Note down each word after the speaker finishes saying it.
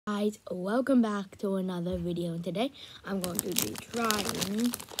Guys, welcome back to another video, and today I'm going to be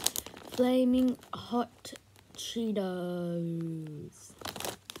trying flaming hot Cheetos.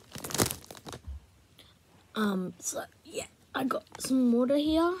 So yeah, I got some water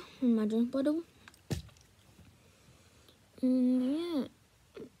here in my drink bottle. Yeah,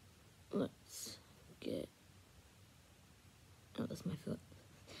 let's get, oh, that's my foot.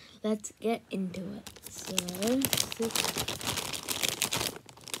 Let's get into it. So,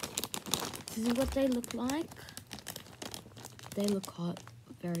 this is what they look like. They look hot,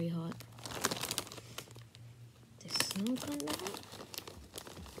 very hot. They smell kind of hot.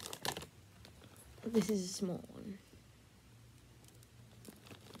 This is a small one.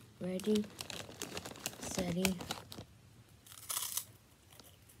 Ready, steady.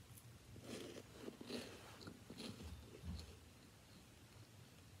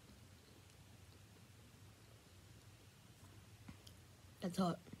 That's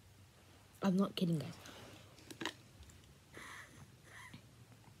hot. I'm not kidding, guys.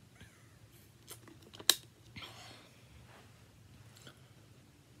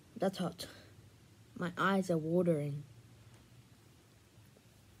 That's hot. My eyes are watering.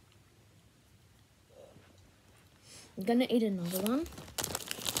 I'm gonna eat another one.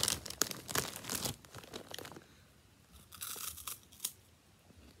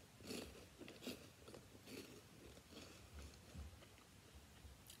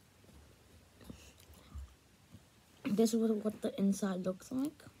 This is what the inside looks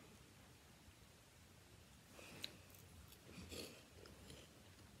like.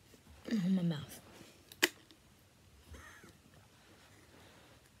 Oh, my mouth.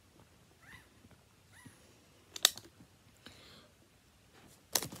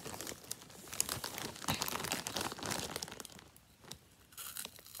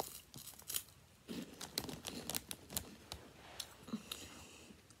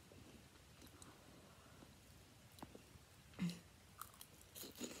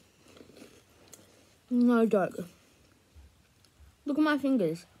 No joke. Look at my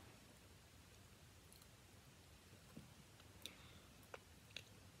fingers.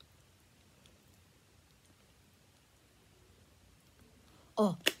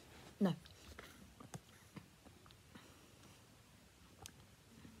 Oh, no.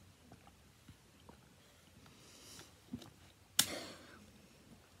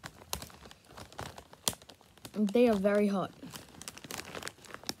 They are very hot.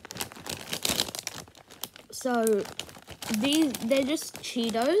 So, they're just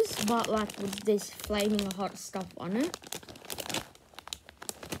Cheetos, but like with this flaming hot stuff on it.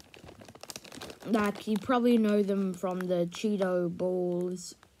 Like, you probably know them from the Cheeto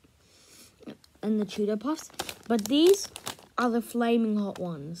balls and the Cheeto puffs. But these are the flaming hot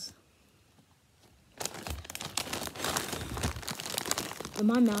ones. And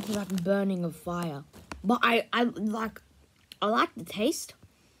my mouth is like burning of fire. But I like the taste.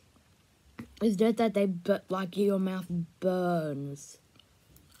 It's just that like your mouth burns.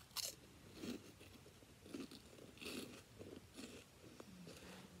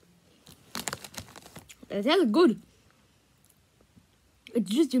 It tastes good. It's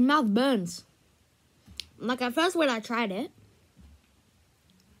just your mouth burns. Like at first when I tried it,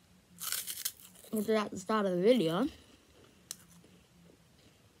 which is at the start of the video,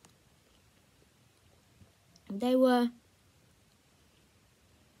 they were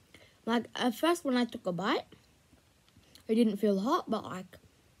like, at first when I took a bite, it didn't feel hot, but like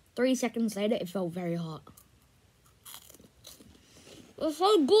 3 seconds later, it felt very hot. It's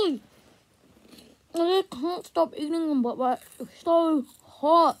so good. I can't stop eating them, but like, it's so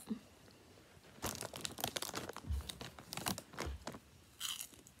hot.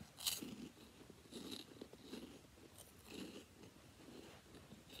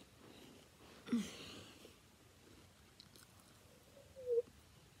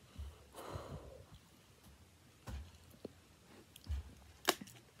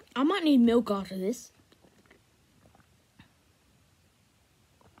 I might need milk after this.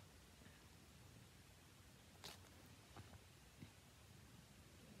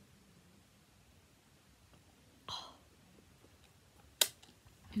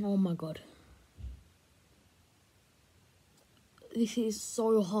 Oh my god. This is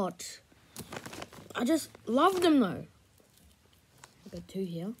so hot. I just love them though. I've got 2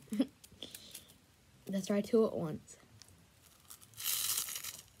 here. Let's try 2 at once.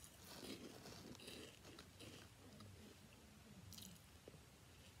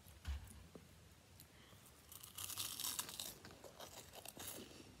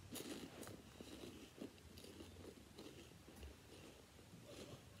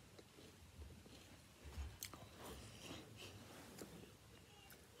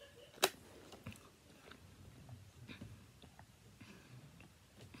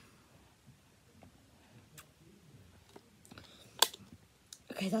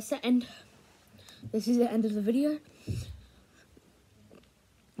 Okay, that's the end. This is the end of the video.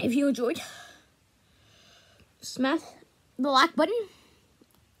 If you enjoyed, smash the like button.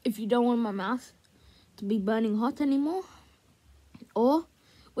 If you don't want my mouth to be burning hot anymore, or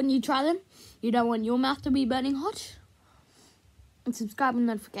when you try them, you don't want your mouth to be burning hot, and subscribe with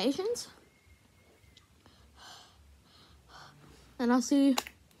notifications. And I'll see you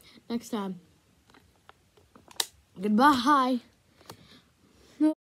next time. Goodbye.